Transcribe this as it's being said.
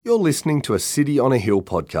You're listening to a City on a Hill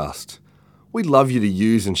podcast. We'd love you to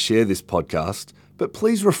use and share this podcast, but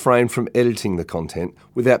please refrain from editing the content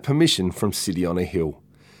without permission from City on a Hill.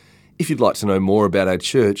 If you'd like to know more about our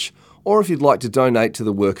church, or if you'd like to donate to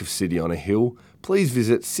the work of City on a Hill, please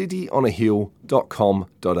visit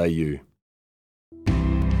cityonahill.com.au.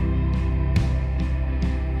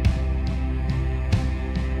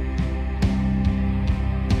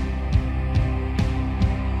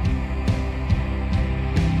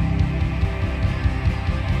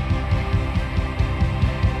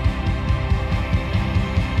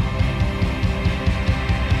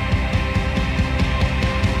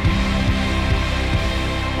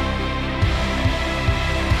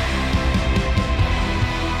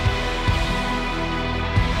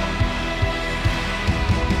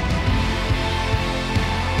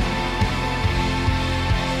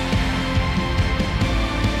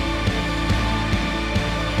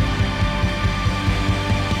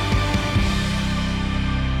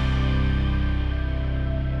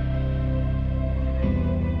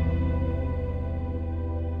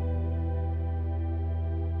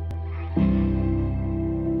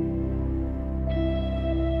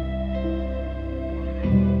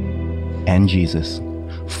 And Jesus,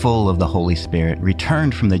 full of the Holy Spirit,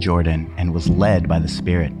 returned from the Jordan and was led by the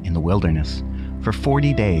Spirit in the wilderness for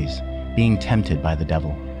 40 days, being tempted by the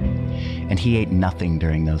devil. And he ate nothing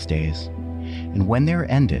during those days. And when they were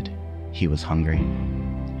ended, he was hungry.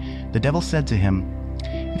 The devil said to him,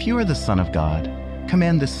 "If you are the Son of God,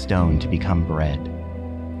 command this stone to become bread."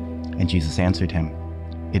 And Jesus answered him,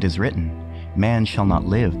 "It is written, man shall not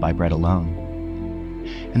live by bread alone."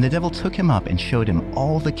 And the devil took him up and showed him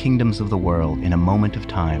all the kingdoms of the world in a moment of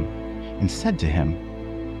time, and said to him,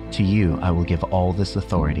 "To you I will give all this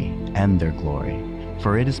authority and their glory,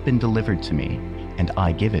 for it has been delivered to me, and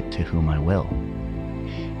I give it to whom I will.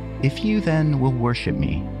 If you then will worship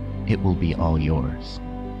me, it will be all yours."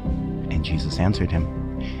 And Jesus answered him,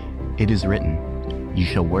 "It is written, you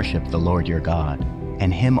shall worship the Lord your God,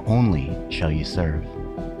 and him only shall you serve."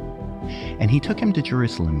 And he took him to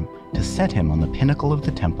Jerusalem to set him on the pinnacle of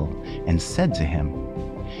the temple, and said to him,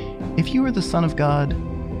 "If you are the Son of God,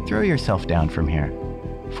 throw yourself down from here,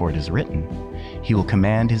 for it is written, he will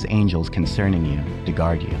command his angels concerning you to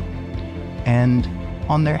guard you, and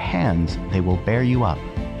on their hands they will bear you up,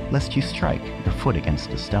 lest you strike your foot against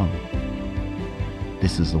a stone."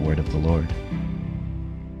 This is the word of the Lord.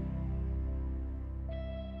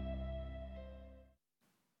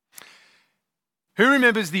 Who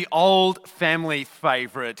remembers the old family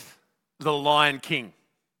favourite, The Lion King?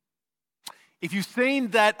 If you've seen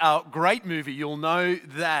that great movie, you'll know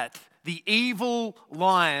that the evil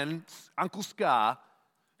lion, Uncle Scar,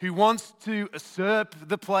 who wants to usurp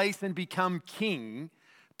the place and become king,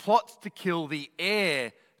 plots to kill the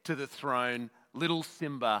heir to the throne, little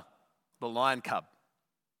Simba, the lion cub.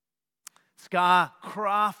 Scar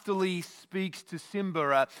craftily speaks to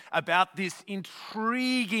Simba about this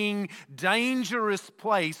intriguing, dangerous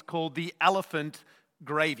place called the Elephant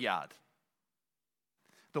Graveyard.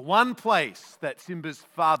 The one place that Simba's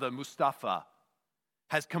father, Mustafa,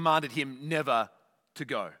 has commanded him never to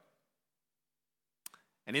go.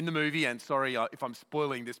 And in the movie, and sorry if I'm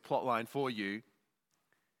spoiling this plotline for you,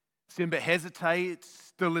 Simba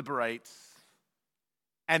hesitates, deliberates,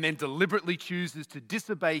 and then deliberately chooses to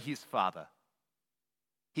disobey his father.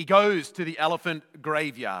 He goes to the elephant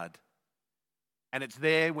graveyard, and it's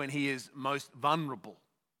there when he is most vulnerable,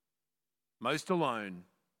 most alone,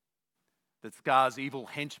 that Scar's evil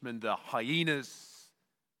henchmen, the hyenas,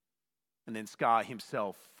 and then Scar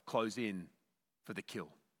himself close in for the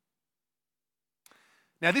kill.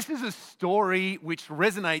 Now, this is a story which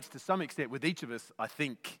resonates to some extent with each of us, I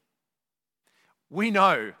think. We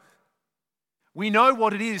know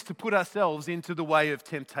what it is to put ourselves into the way of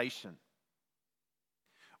temptation.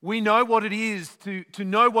 We know what it is to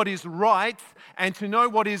know what is right and to know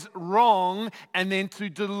what is wrong, and then to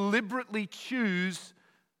deliberately choose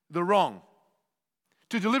the wrong.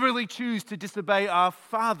 To deliberately choose to disobey our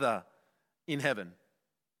Father in heaven.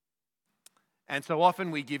 And so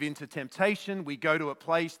often we give in to temptation, we go to a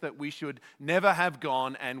place that we should never have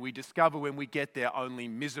gone, and we discover when we get there only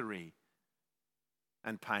misery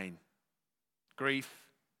and pain, grief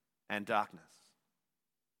and darkness.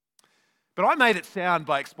 But I made it sound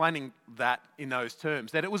by explaining that in those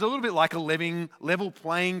terms, that it was a little bit like a level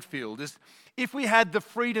playing field. As if we had the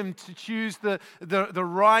freedom to choose the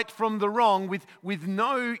right from the wrong with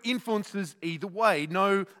no influences either way,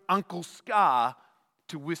 no Uncle Scar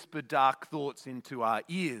to whisper dark thoughts into our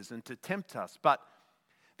ears and to tempt us. But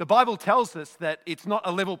the Bible tells us that it's not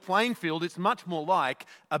a level playing field, it's much more like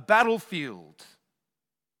a battlefield.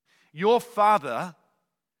 Your Father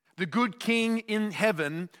The good King in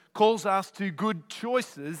heaven calls us to good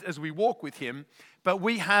choices as we walk with him, but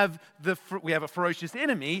we have a ferocious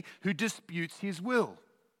enemy who disputes his will,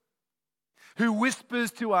 who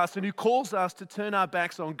whispers to us and who calls us to turn our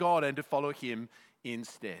backs on God and to follow him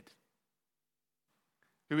instead.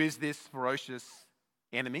 Who is this ferocious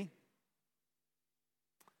enemy?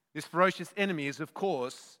 This ferocious enemy is, of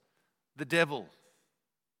course, the devil.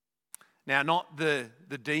 Now, not the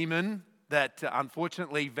demon that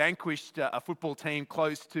unfortunately vanquished a football team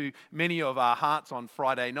close to many of our hearts on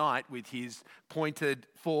Friday night with his pointed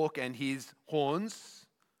fork and his horns.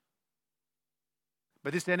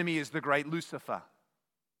 But this enemy is the great Lucifer,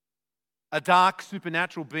 a dark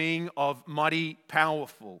supernatural being of mighty power,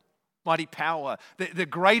 the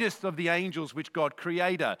greatest of the angels which God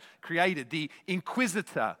created, the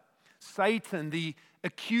inquisitor, Satan, the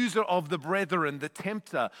accuser of the brethren, the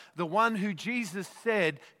tempter, the one who Jesus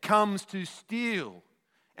said comes to steal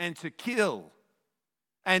and to kill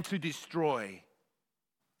and to destroy.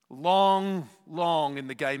 Long in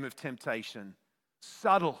the game of temptation,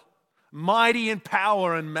 subtle, mighty in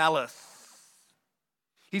power and malice.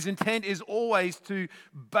 His intent is always to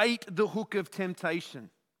bait the hook of temptation,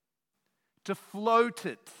 to float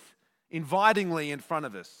it invitingly in front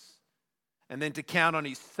of us, and then to count on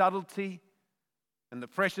his subtlety and the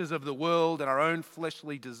pressures of the world and our own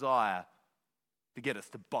fleshly desire to get us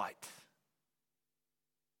to bite.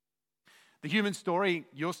 The human story,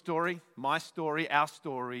 your story, my story, our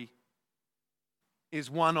story, is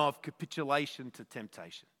one of capitulation to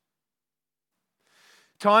temptation.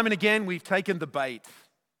 Time and again, we've taken the bait.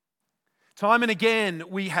 Time and again,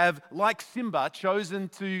 we have, like Simba, chosen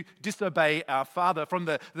to disobey our Father. From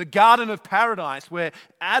the Garden of Paradise, where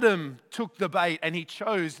Adam took the bait and he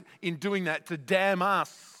chose in doing that to damn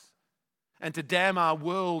us and to damn our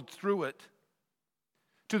world through it,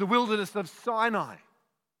 to the wilderness of Sinai.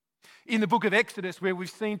 In the book of Exodus, where we've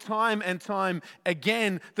seen time and time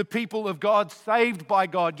again the people of God saved by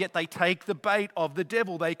God, yet they take the bait of the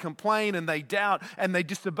devil. They complain and they doubt and they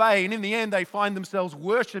disobey, and in the end they find themselves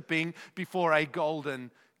worshipping before a golden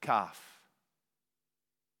calf.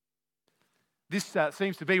 This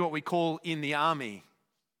seems to be what we call in the army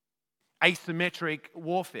asymmetric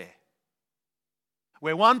warfare,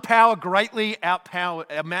 where one power greatly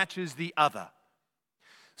outmatches the other.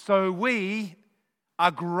 So we are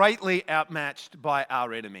greatly outmatched by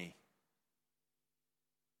our enemy.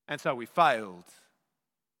 And so we failed.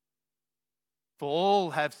 For all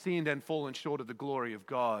have sinned and fallen short of the glory of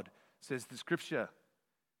God, says the scripture,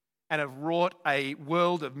 and have wrought a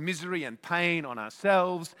world of misery and pain on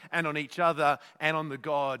ourselves and on each other and on the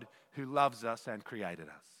God who loves us and created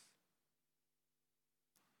us.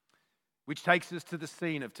 Which takes us to the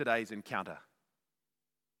scene of today's encounter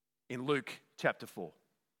in Luke chapter 4.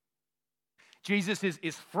 Jesus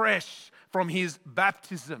is fresh from his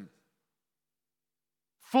baptism,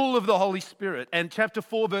 full of the Holy Spirit. And chapter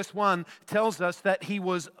 4, verse 1 tells us that he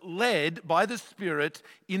was led by the Spirit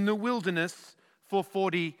in the wilderness for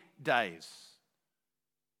 40 days.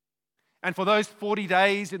 And for those 40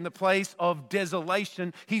 days in the place of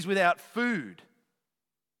desolation, he's without food.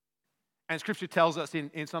 And Scripture tells us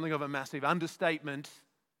in something of a massive understatement,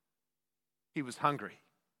 he was hungry.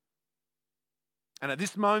 And at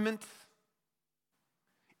this moment,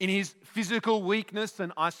 in his physical weakness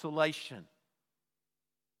and isolation,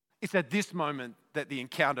 it's at this moment that the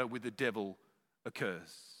encounter with the devil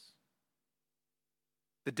occurs.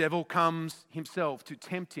 The devil comes himself to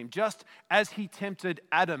tempt him, just as he tempted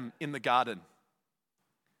Adam in the garden,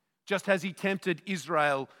 just as he tempted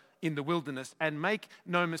Israel in the wilderness. And make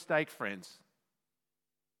no mistake, friends,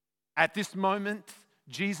 at this moment,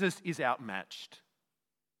 Jesus is outmatched.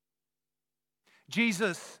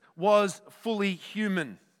 Jesus was fully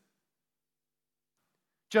human,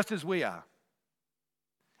 just as we are.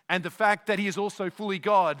 And the fact that he is also fully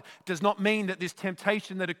God does not mean that this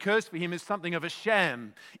temptation that occurs for him is something of a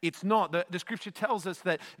sham. It's not. The scripture tells us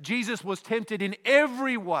that Jesus was tempted in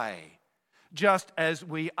every way, just as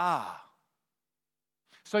we are.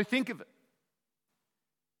 So think of it.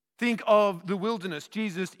 Think of the wilderness.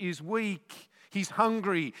 Jesus is weak. He's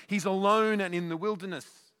hungry. He's alone and in the wilderness.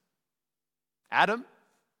 Adam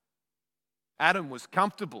was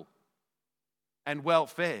comfortable and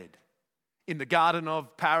well-fed in the Garden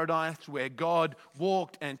of Paradise where God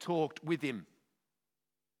walked and talked with him.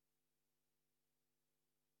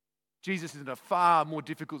 Jesus is in a far more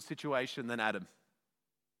difficult situation than Adam.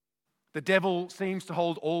 The devil seems to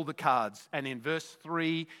hold all the cards, and in verse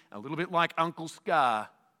 3, a little bit like Uncle Scar,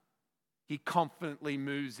 he confidently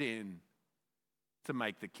moves in to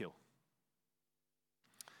make the kill.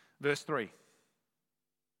 Verse 3,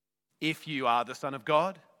 if you are the Son of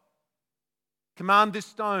God, Command this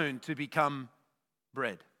stone to become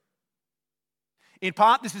bread. In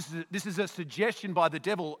part, this is a suggestion by the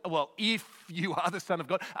devil. Well, if you are the Son of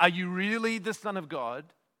God, are you really the Son of God?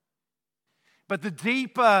 But the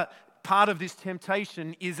deeper part of this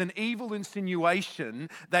temptation is an evil insinuation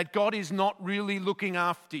that God is not really looking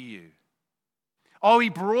after you. Oh, he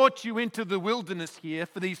brought you into the wilderness here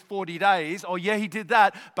for these 40 days. Oh, yeah, he did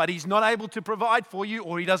that, but he's not able to provide for you,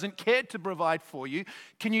 or he doesn't care to provide for you.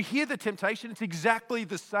 Can you hear the temptation? It's exactly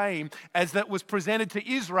the same as that was presented to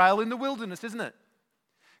Israel in the wilderness, isn't it?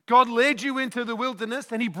 God led you into the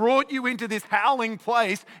wilderness and he brought you into this howling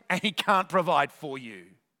place and he can't provide for you.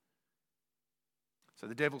 So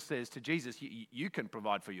the devil says to Jesus, you can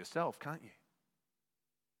provide for yourself, can't you?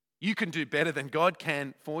 You can do better than God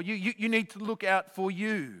can for you. You need to look out for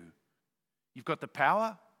you. You've got the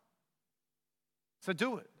power, so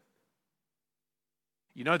do it.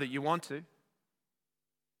 You know that you want to.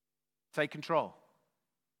 Take control.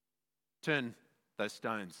 Turn those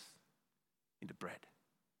stones into bread.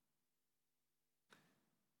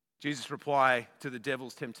 Jesus' reply to the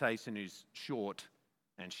devil's temptation is short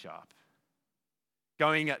and sharp.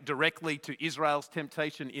 Going directly to Israel's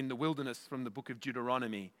temptation in the wilderness from the book of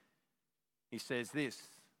Deuteronomy, he says this,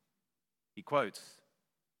 he quotes,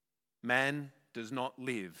 "Man does not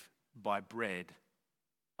live by bread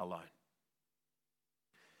alone."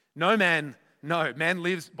 Man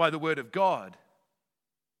lives by the word of God.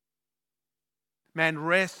 Man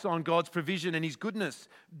rests on God's provision and his goodness.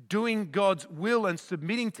 Doing God's will and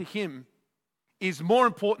submitting to him is more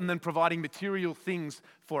important than providing material things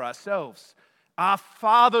for ourselves. Our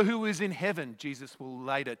Father who is in heaven, Jesus will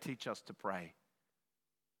later teach us to pray.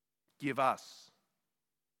 Give us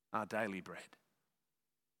our daily bread.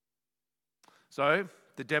 So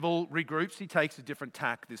the devil regroups. He takes a different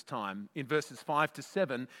tack this time. In verses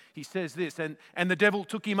 5-7, he says this, and the devil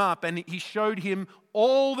took him up and he showed him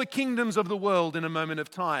all the kingdoms of the world in a moment of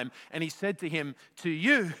time. And he said to him, "To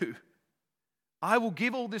you, I will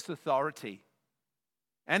give all this authority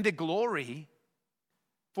and the glory,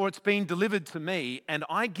 for it's been delivered to me, and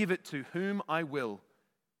I give it to whom I will.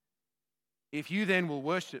 If you then will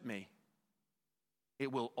worship me,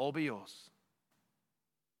 it will all be yours."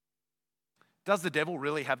 Does the devil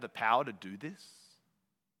really have the power to do this?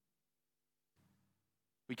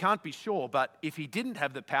 We can't be sure, but if he didn't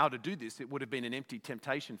have the power to do this, it would have been an empty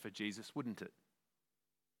temptation for Jesus, wouldn't it?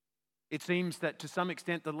 It seems that to some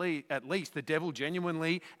extent, at least, the devil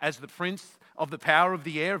genuinely, as the prince of the power of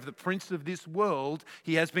the air, of the prince of this world,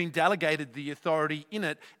 he has been delegated the authority in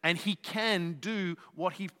it, and he can do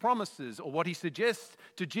what he promises or what he suggests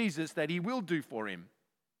to Jesus that he will do for him.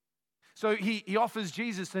 So he offers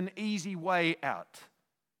Jesus an easy way out.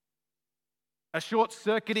 A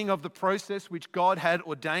short-circuiting of the process which God had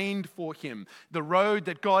ordained for him, the road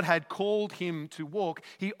that God had called him to walk.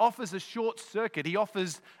 He offers a short circuit. He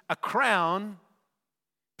offers a crown,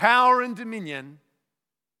 power and dominion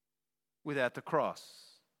without the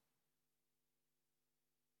cross.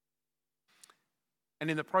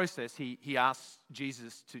 And in the process, he asks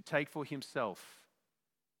Jesus to take for himself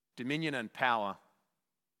dominion and power,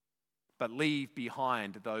 but leave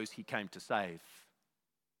behind those he came to save.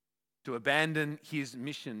 To abandon his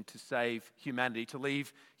mission to save humanity, to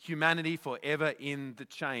leave humanity forever in the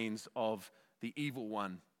chains of the evil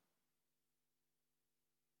one.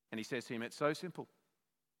 And he says to him, it's so simple.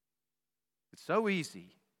 It's so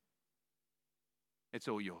easy. It's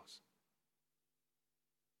all yours.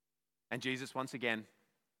 And Jesus, once again,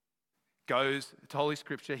 goes to Holy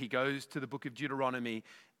Scripture, he goes to the book of Deuteronomy,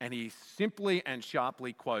 and he simply and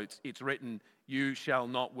sharply quotes, it's written, you shall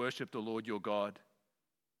not worship the Lord your God.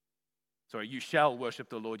 Sorry, you shall worship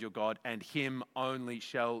the Lord your God, and him only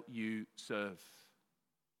shall you serve.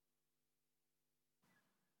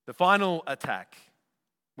 The final attack,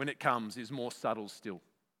 when it comes, is more subtle still.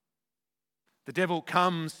 The devil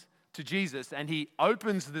comes to Jesus and he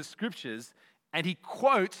opens the Scriptures and he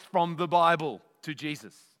quotes from the Bible to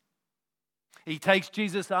Jesus. He takes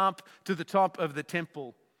Jesus up to the top of the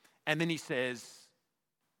temple and then he says,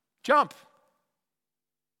 jump.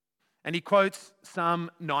 And he quotes Psalm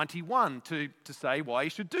 91 to say why he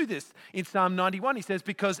should do this. In Psalm 91 he says,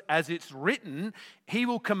 because as it's written, he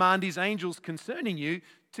will command his angels concerning you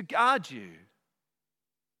to guard you.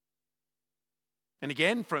 And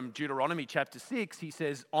again from Deuteronomy chapter 6 he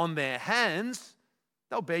says, on their hands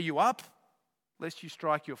they'll bear you up lest you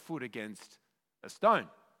strike your foot against a stone.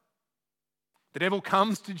 The devil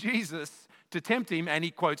comes to Jesus to tempt him and he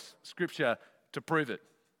quotes Scripture to prove it.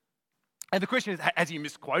 And the question is, has he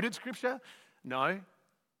misquoted Scripture? No.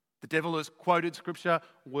 The devil has quoted Scripture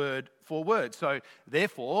word for word. So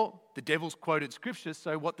therefore, the devil's quoted Scripture,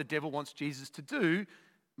 so what the devil wants Jesus to do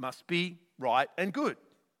must be right and good.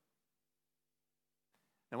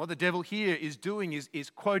 And what the devil here is doing is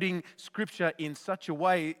quoting Scripture in such a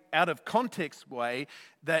way, out of context way,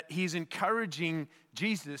 that he's encouraging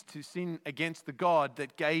Jesus to sin against the God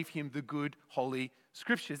that gave him the good, holy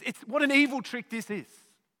Scriptures. What an evil trick this is.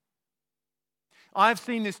 I've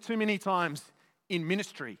seen this too many times in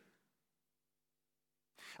ministry.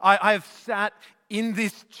 I have sat in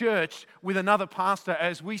this church with another pastor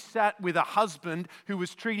as we sat with a husband who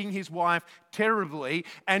was treating his wife terribly,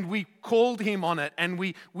 and we called him on it, and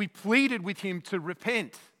we pleaded with him to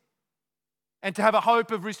repent and to have a hope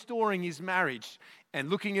of restoring his marriage. And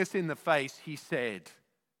looking us in the face, he said,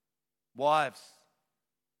 "Wives,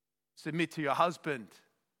 submit to your husband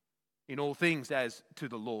in all things as to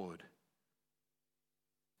the Lord."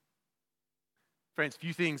 Friends,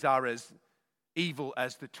 few things are as evil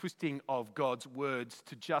as the twisting of God's words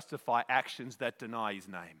to justify actions that deny his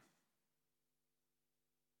name.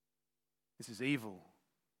 This is evil,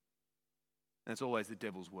 and it's always the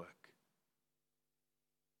devil's work.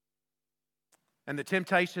 And the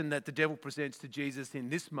temptation that the devil presents to Jesus in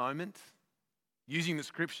this moment, using the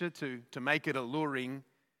Scripture to make it alluring,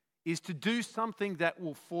 is to do something that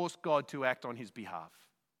will force God to act on his behalf.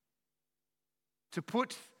 To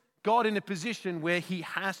put God in a position where he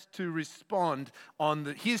has to respond on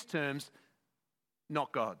his terms,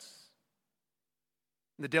 not God's.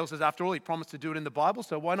 And the devil says, after all, he promised to do it in the Bible,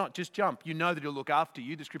 so why not just jump? You know that he'll look after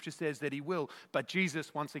you. The Scripture says that he will. But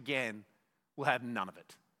Jesus, once again, will have none of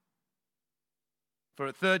it. For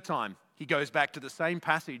a third time, he goes back to the same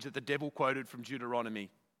passage that the devil quoted from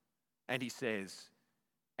Deuteronomy. And he says,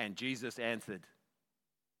 "And Jesus answered,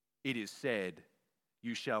 it is said,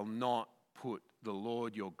 you shall not put the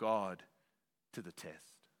Lord your God to the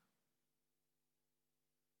test."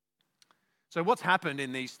 So what's happened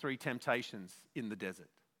in these three temptations in the desert?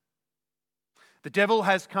 The devil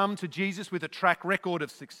has come to Jesus with a track record of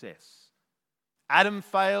success. Adam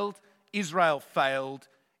failed, Israel failed,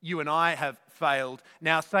 you and I have failed.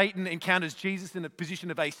 Now Satan encounters Jesus in a position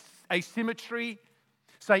of asymmetry.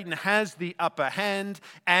 Satan has the upper hand,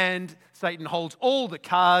 and Satan holds all the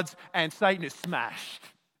cards, and Satan is smashed.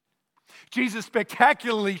 Jesus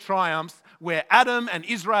spectacularly triumphs where Adam and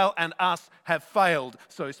Israel and us have failed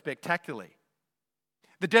so spectacularly.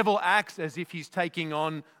 The devil acts as if he's taking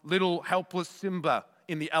on little helpless Simba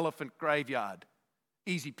in the elephant graveyard.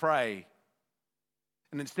 Easy prey.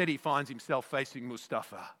 And instead he finds himself facing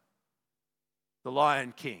Mustafa, the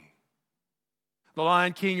Lion King. The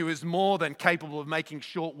Lion King who is more than capable of making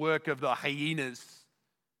short work of the hyenas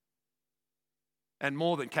and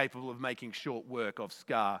more than capable of making short work of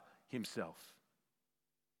Scar himself.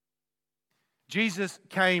 Jesus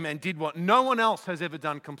came and did what no one else has ever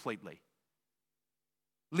done completely.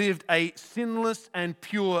 Lived a sinless and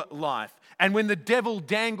pure life. And when the devil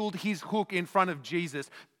dangled his hook in front of Jesus,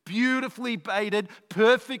 beautifully baited,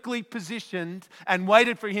 perfectly positioned, and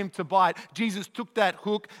waited for him to bite, Jesus took that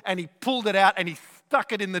hook and he pulled it out and he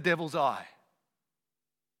stuck it in the devil's eye.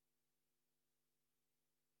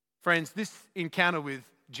 Friends, this encounter with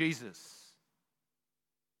Jesus,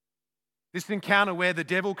 this encounter where the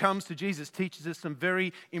devil comes to Jesus, teaches us some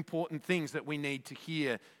very important things that we need to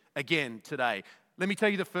hear again today. Let me tell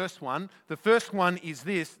you the first one. The first one is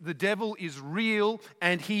this: the devil is real,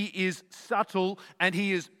 and he is subtle, and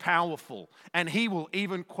he is powerful, and he will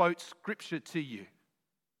even quote Scripture to you.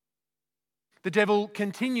 The devil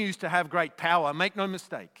continues to have great power, make no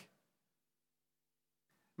mistake.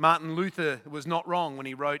 Martin Luther was not wrong when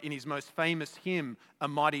he wrote in his most famous hymn, "A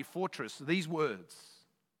Mighty Fortress," these words: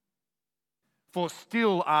 "For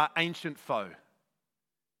still our ancient foe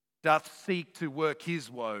doth seek to work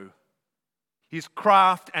his woe. His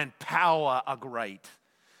craft and power are great,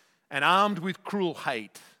 and armed with cruel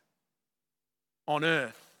hate, on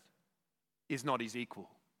earth is not his equal."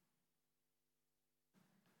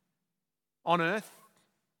 On earth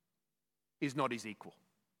is not his equal.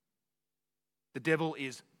 The devil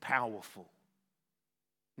is powerful,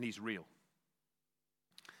 and he's real.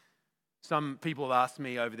 Some people have asked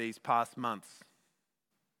me over these past months,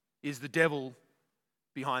 is the devil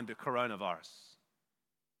behind the coronavirus?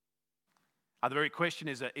 The very question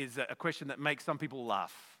is a question that makes some people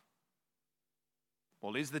laugh.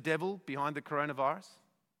 Well, is the devil behind the coronavirus?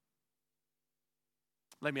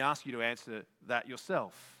 Let me ask you to answer that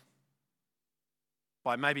yourself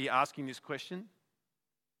by maybe asking this question: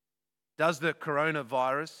 does the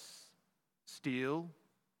coronavirus steal?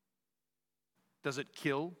 Does it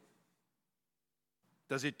kill?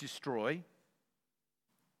 Does it destroy?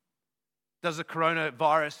 Does the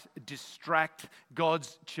coronavirus distract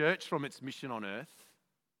God's church from its mission on earth?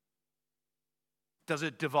 Does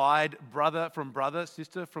it divide brother from brother,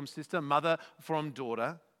 sister from sister, mother from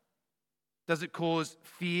daughter? Does it cause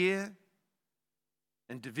fear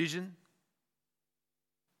and division?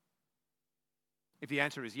 If the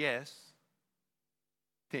answer is yes,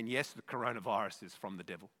 then yes, the coronavirus is from the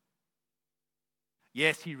devil.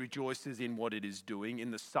 Yes, he rejoices in what it is doing,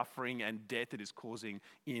 in the suffering and death it is causing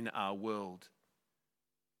in our world.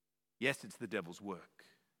 Yes, it's the devil's work.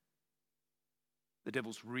 The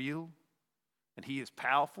devil's real, and he is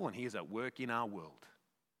powerful, and he is at work in our world.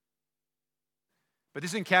 But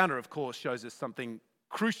this encounter, of course, shows us something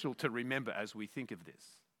crucial to remember as we think of this.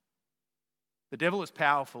 The devil is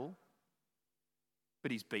powerful,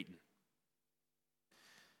 but he's beaten.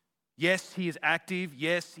 Yes, he is active.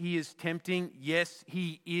 Yes, he is tempting. Yes,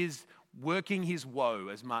 he is working his woe,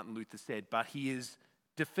 as Martin Luther said, but he is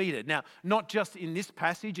defeated. Now, not just in this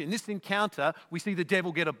passage, in this encounter, we see the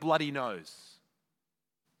devil get a bloody nose.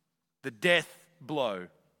 The death blow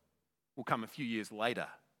will come a few years later.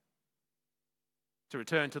 To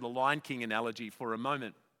return to the Lion King analogy for a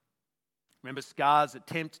moment, remember Scar's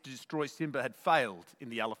attempt to destroy Simba had failed in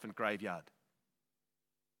the elephant graveyard.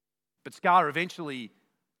 But Scar eventually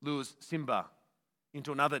lures Simba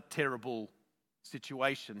into another terrible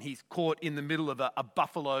situation. He's caught in the middle of a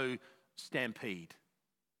buffalo stampede.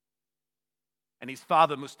 And his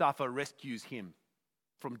father, Mustafa, rescues him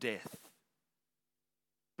from death.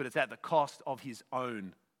 But it's at the cost of his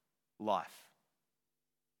own life.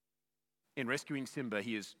 In rescuing Simba,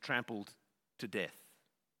 he is trampled to death,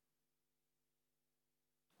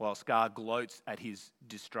 while Scar gloats at his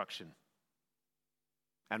destruction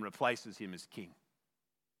and replaces him as king.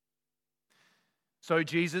 So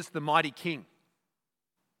Jesus, the mighty king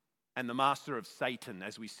and the master of Satan,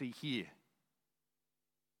 as we see here,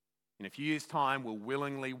 in a few years' time will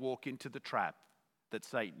willingly walk into the trap that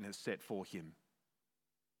Satan has set for him.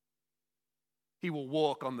 He will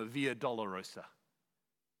walk on the Via Dolorosa,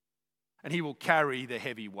 and he will carry the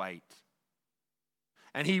heavy weight,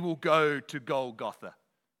 and he will go to Golgotha,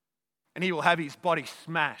 and he will have his body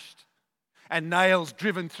smashed and nails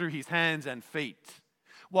driven through his hands and feet,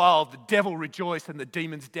 while the devil rejoices and the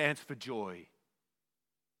demons dance for joy.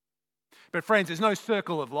 But friends, there's no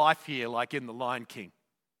circle of life here like in The Lion King.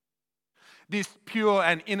 This pure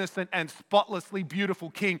and innocent and spotlessly beautiful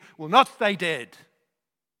king will not stay dead.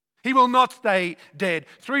 He will not stay dead.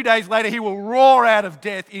 3 days later, he will roar out of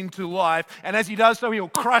death into life. And as he does so, he will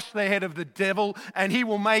crush the head of the devil, and he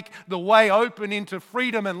will make the way open into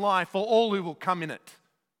freedom and life for all who will come in it.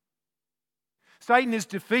 Satan is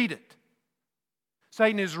defeated.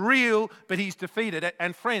 Satan is real, but he's defeated.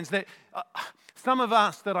 And friends, some of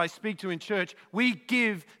us that I speak to in church, we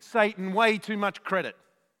give Satan way too much credit.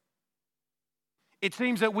 It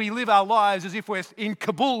seems that we live our lives as if we're in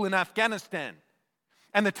Kabul in Afghanistan,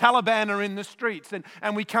 and the Taliban are in the streets,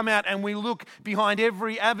 and we come out and we look behind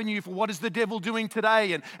every avenue for what is the devil doing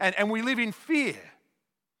today, and we live in fear.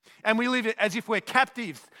 And we live as if we're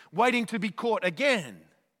captives waiting to be caught again.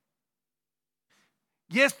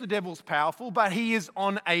 Yes, the devil's powerful, but he is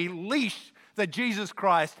on a leash that Jesus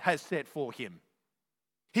Christ has set for him.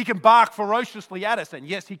 He can bark ferociously at us, and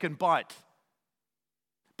yes, he can bite,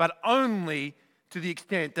 but only to the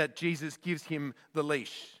extent that Jesus gives him the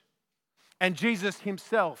leash. And Jesus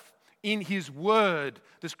himself, in his word,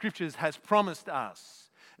 the scriptures, has promised us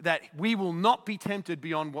that we will not be tempted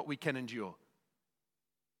beyond what we can endure.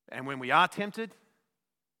 And when we are tempted,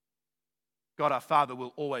 God our Father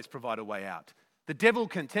will always provide a way out. The devil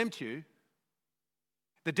can tempt you.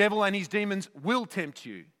 The devil and his demons will tempt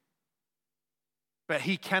you. But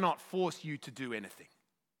he cannot force you to do anything.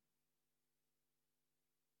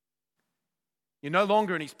 You're no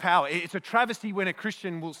longer in his power. It's a travesty when a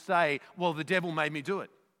Christian will say, well, the devil made me do it.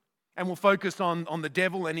 And we'll focus on the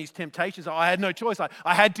devil and his temptations. I had no choice.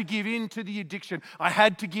 I had to give in to the addiction. I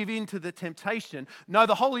had to give in to the temptation. No,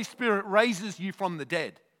 the Holy Spirit raises you from the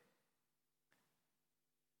dead.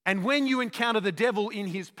 And when you encounter the devil in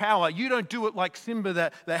his power, you don't do it like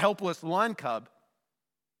Simba, the helpless lion cub.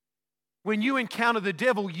 When you encounter the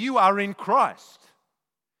devil, you are in Christ.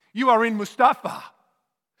 You are in Mustafa.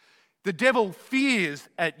 The devil fears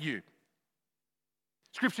at you.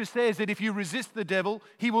 Scripture says that if you resist the devil,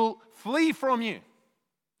 he will flee from you.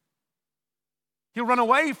 He'll run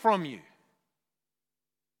away from you.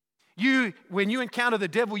 When you encounter the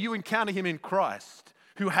devil, you encounter him in Christ,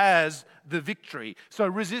 who has the victory. So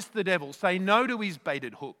resist the devil. Say no to his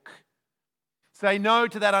baited hook. Say no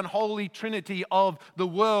to that unholy trinity of the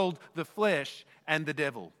world, the flesh, and the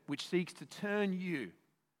devil, which seeks to turn you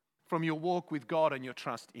from your walk with God and your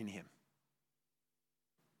trust in him.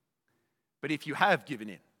 But if you have given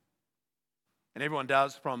in, and everyone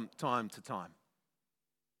does from time to time,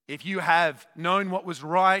 if you have known what was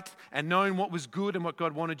right and known what was good and what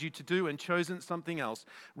God wanted you to do and chosen something else,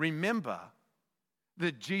 remember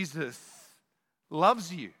that Jesus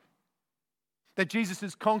loves you, that Jesus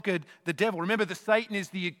has conquered the devil. Remember that Satan is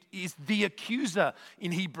the accuser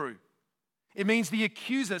in Hebrew. It means the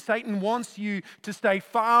accuser. Satan wants you to stay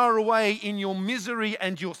far away in your misery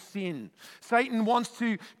and your sin. Satan wants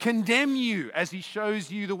to condemn you as he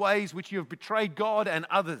shows you the ways which you have betrayed God and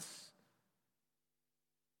others.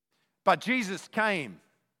 But Jesus came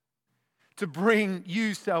to bring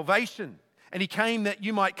you salvation. And he came that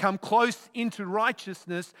you might come close into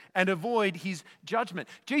righteousness and avoid his judgment.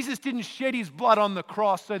 Jesus didn't shed his blood on the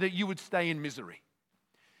cross so that you would stay in misery.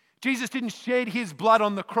 Jesus didn't shed his blood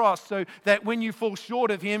on the cross so that when you fall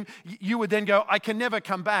short of him, you would then go, I can never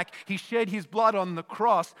come back. He shed his blood on the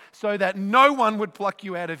cross so that no one would pluck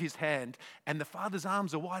you out of his hand. And the Father's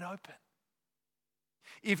arms are wide open.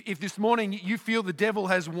 If this morning you feel the devil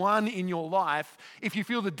has won in your life, if you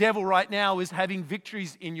feel the devil right now is having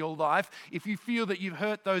victories in your life, if you feel that you've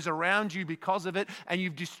hurt those around you because of it and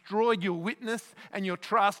you've destroyed your witness and your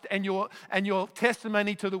trust and your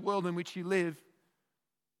testimony to the world in which you live,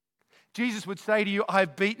 Jesus would say to you,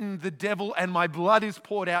 I've beaten the devil and my blood is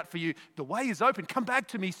poured out for you. The way is open. Come back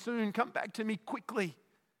to me soon. Come back to me quickly.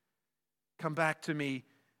 Come back to me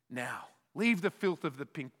now. Leave the filth of the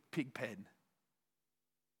pig pen.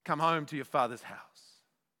 Come home to your Father's house.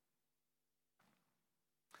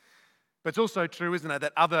 But it's also true, isn't it,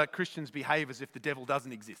 that other Christians behave as if the devil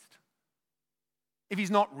doesn't exist. If he's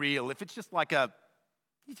not real, if it's just like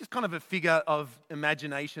he's just kind of a figure of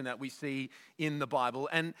imagination that we see in the Bible,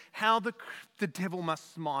 and how the devil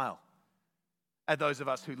must smile at those of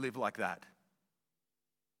us who live like that.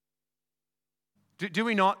 Do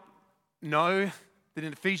we not know that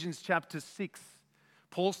in Ephesians chapter 6,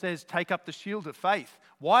 Paul says, take up the shield of faith.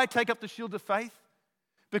 Why take up the shield of faith?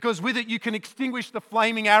 Because with it you can extinguish the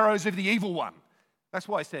flaming arrows of the evil one. That's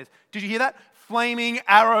why he says. Did you hear that? Flaming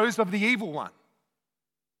arrows of the evil one.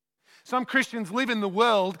 Some Christians live in the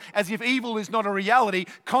world as if evil is not a reality,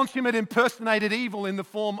 consummate impersonated evil in the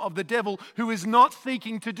form of the devil who is not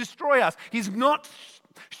seeking to destroy us. He's not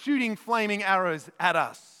shooting flaming arrows at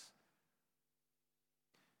us.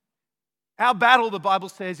 Our battle, the Bible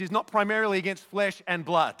says, is not primarily against flesh and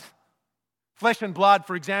blood. Flesh and blood,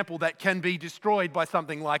 for example, that can be destroyed by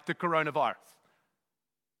something like the coronavirus.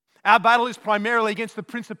 Our battle is primarily against the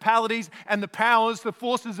principalities and the powers, the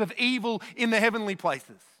forces of evil in the heavenly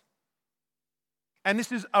places. And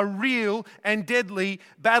this is a real and deadly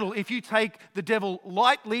battle. If you take the devil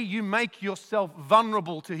lightly, you make yourself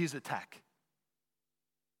vulnerable to his attack.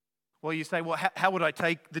 Well, you say, well, how would I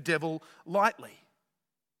take the devil lightly?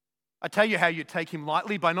 I tell you how you take him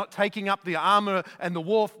lightly, by not taking up the armor and the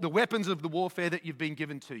weapons of the warfare that you've been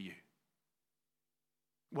given to you.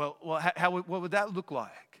 Well, what would that look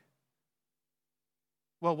like?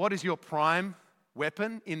 Well, what is your prime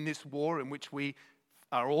weapon in this war in which we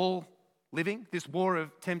are all living, this war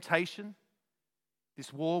of temptation,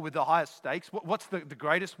 this war with the highest stakes? What's the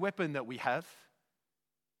greatest weapon that we have?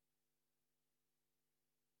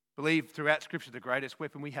 I believe throughout Scripture the greatest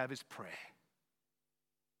weapon we have is prayer.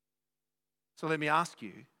 So let me ask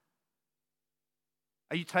you,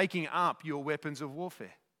 are you taking up your weapons of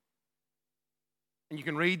warfare? And you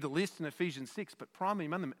can read the list in Ephesians 6, but primarily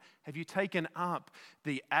among them, have you taken up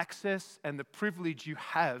the access and the privilege you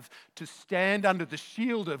have to stand under the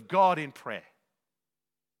shield of God in prayer?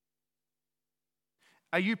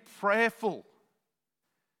 Are you prayerful?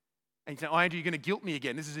 And you say, oh, Andrew, you're going to guilt me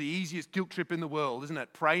again. This is the easiest guilt trip in the world, isn't it?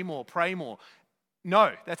 Pray more, pray more.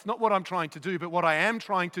 No, that's not what I'm trying to do. But what I am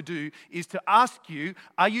trying to do is to ask you,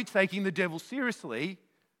 are you taking the devil seriously?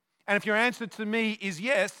 And if your answer to me is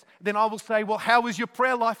yes, then I will say, well, how is your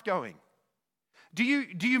prayer life going? Do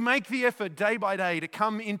you make the effort day by day to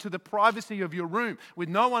come into the privacy of your room with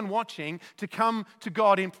no one watching, to come to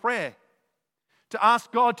God in prayer, to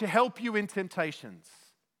ask God to help you in temptations,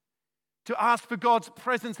 to ask for God's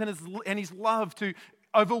presence and His love to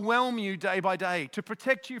overwhelm you day by day, to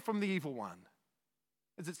protect you from the evil one,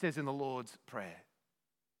 as it says in the Lord's Prayer?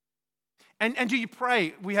 And do you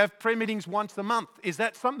pray? We have prayer meetings once a month. Is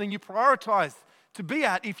that something you prioritize to be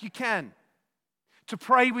at if you can? To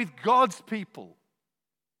pray with God's people.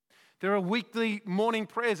 There are weekly morning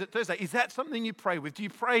prayers at Thursday. Is that something you pray with? Do you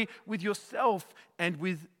pray with yourself and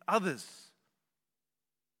with others?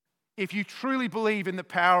 If you truly believe in the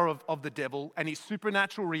power of the devil and his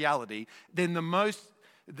supernatural reality, then the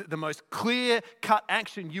most clear-cut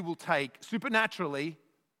action you will take supernaturally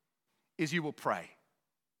is you will pray.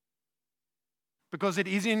 Because it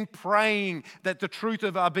is in praying that the truth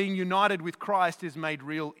of our being united with Christ is made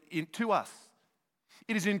real to us.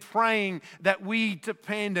 It is in praying that we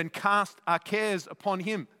depend and cast our cares upon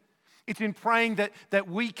Him. It's in praying that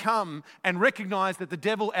we come and recognize that the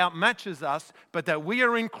devil outmatches us, but that we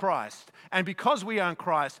are in Christ. And because we are in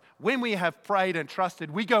Christ, when we have prayed and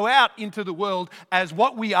trusted, we go out into the world as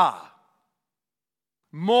what we are,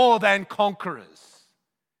 more than conquerors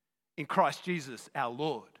in Christ Jesus our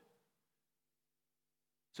Lord.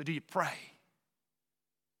 So do you pray?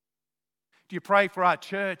 Do you pray for our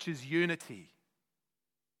church's unity?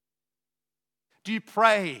 Do you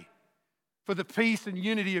pray for the peace and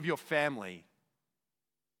unity of your family?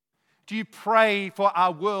 Do you pray for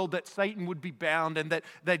our world that Satan would be bound and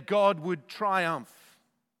that God would triumph?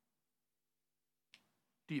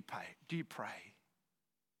 Do you pray? Do you pray?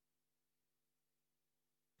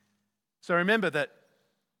 So remember that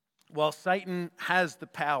while Satan has the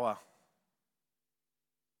power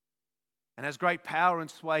and has great power and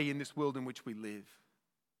sway in this world in which we live,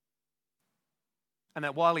 and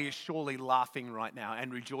that while he is surely laughing right now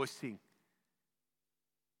and rejoicing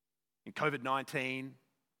in COVID-19,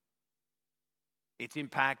 its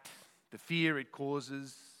impact, the fear it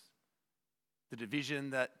causes, the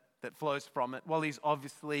division that flows from it, while he's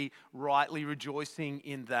obviously rightly rejoicing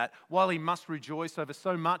in that, while he must rejoice over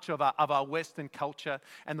so much of our Western culture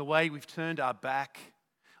and the way we've turned our back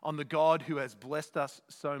on the God who has blessed us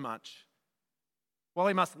so much, while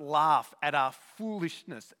he must laugh at our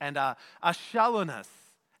foolishness and our shallowness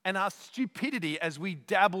and our stupidity as we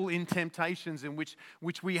dabble in temptations in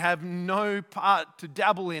which we have no part to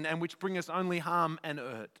dabble in and which bring us only harm and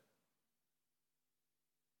hurt.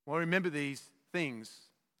 Well, remember these things.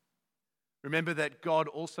 Remember that God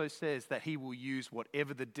also says that he will use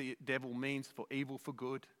whatever the devil means for evil for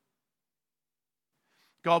good.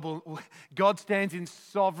 God stands in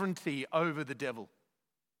sovereignty over the devil.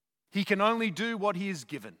 He can only do what he is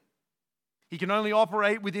given. He can only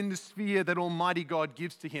operate within the sphere that Almighty God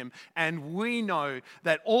gives to him. And we know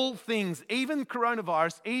that all things, even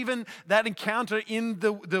coronavirus, even that encounter in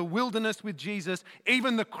the wilderness with Jesus,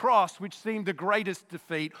 even the cross, which seemed the greatest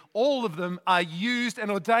defeat, all of them are used and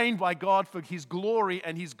ordained by God for his glory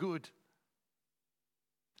and his good.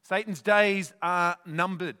 Satan's days are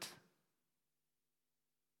numbered.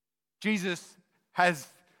 Jesus has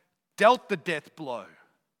dealt the death blow.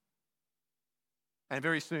 And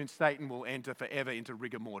very soon Satan will enter forever into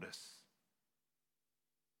rigor mortis.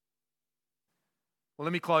 Well,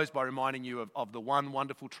 let me close by reminding you of the one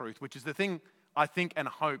wonderful truth, which is the thing I think and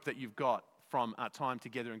hope that you've got from our time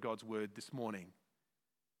together in God's Word this morning.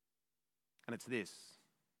 And it's this.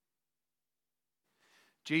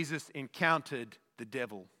 Jesus encountered the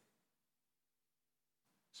devil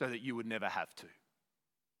so that you would never have to.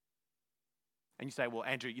 And you say, well,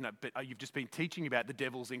 Andrew, but you've just been teaching about the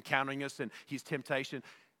devil's encountering us and his temptation.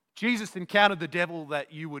 Jesus encountered the devil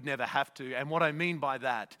that you would never have to. And what I mean by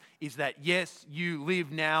that is that, yes, you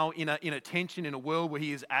live now in a tension in a world where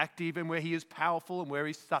he is active and where he is powerful and where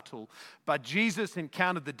he's subtle. But Jesus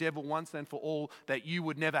encountered the devil once and for all that you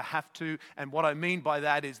would never have to. And what I mean by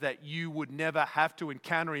that is that you would never have to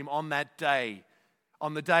encounter him on that day,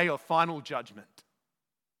 on the day of final judgment.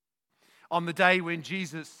 On the day when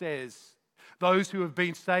Jesus says, those who have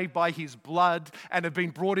been saved by his blood and have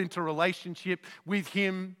been brought into relationship with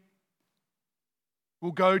him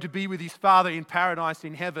will go to be with his Father in paradise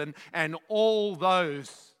in heaven, and all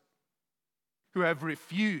those who have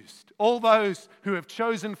refused, all those who have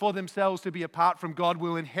chosen for themselves to be apart from God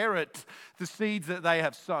will inherit the seeds that they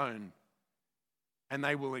have sown, and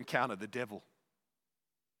they will encounter the devil.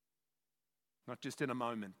 Not just in a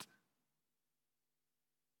moment,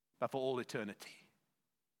 but for all eternity.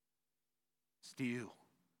 Steal,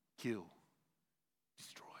 kill,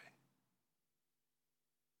 destroy.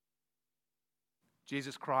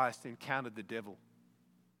 Jesus Christ encountered the devil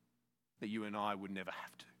that you and I would never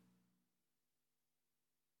have to.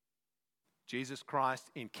 Jesus Christ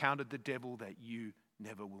encountered the devil that you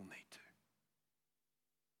never will need to.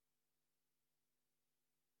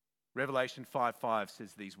 Revelation 5:5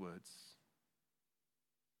 says these words.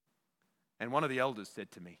 And one of the elders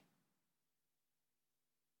said to me,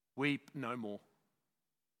 weep no more.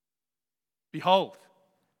 Behold,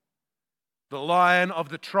 the Lion of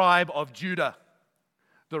the tribe of Judah,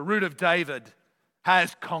 the Root of David,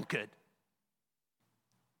 has conquered.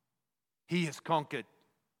 He has conquered.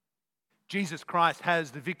 Jesus Christ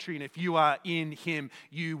has the victory, and if you are in him,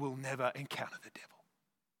 you will never encounter the devil.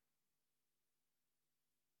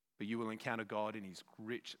 But you will encounter God in his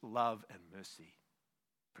rich love and mercy,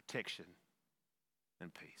 protection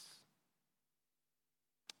and peace.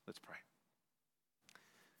 Let's pray.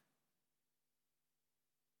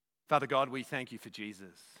 Father God, we thank you for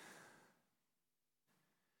Jesus.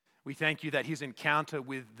 We thank you that his encounter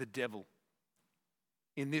with the devil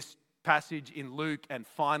in this passage in Luke and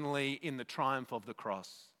finally in the triumph of the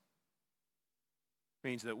cross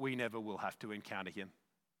means that we never will have to encounter him.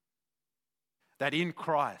 That in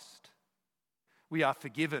Christ we are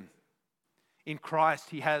forgiven. In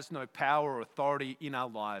Christ, he has no power or authority in our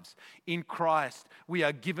lives. In Christ, we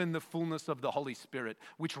are given the fullness of the Holy Spirit,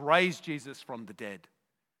 which raised Jesus from the dead.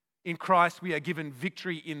 In Christ, we are given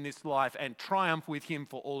victory in this life and triumph with him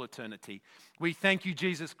for all eternity. We thank you,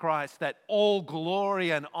 Jesus Christ, that all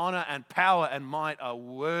glory and honor and power and might are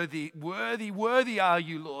worthy are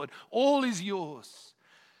you, Lord. All is yours.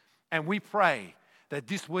 And we pray that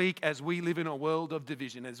this week, as we live in a world of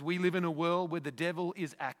division, as we live in a world where the devil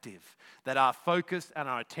is active, that our focus and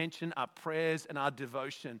our attention, our prayers and our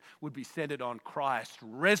devotion would be centered on Christ,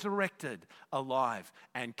 resurrected, alive,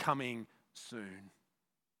 and coming soon.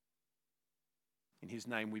 In his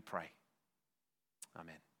name we pray.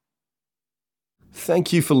 Amen.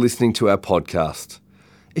 Thank you for listening to our podcast.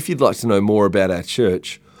 If you'd like to know more about our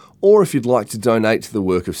church, or if you'd like to donate to the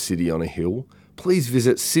work of City on a Hill, please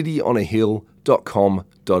visit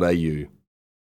cityonahill.com.au.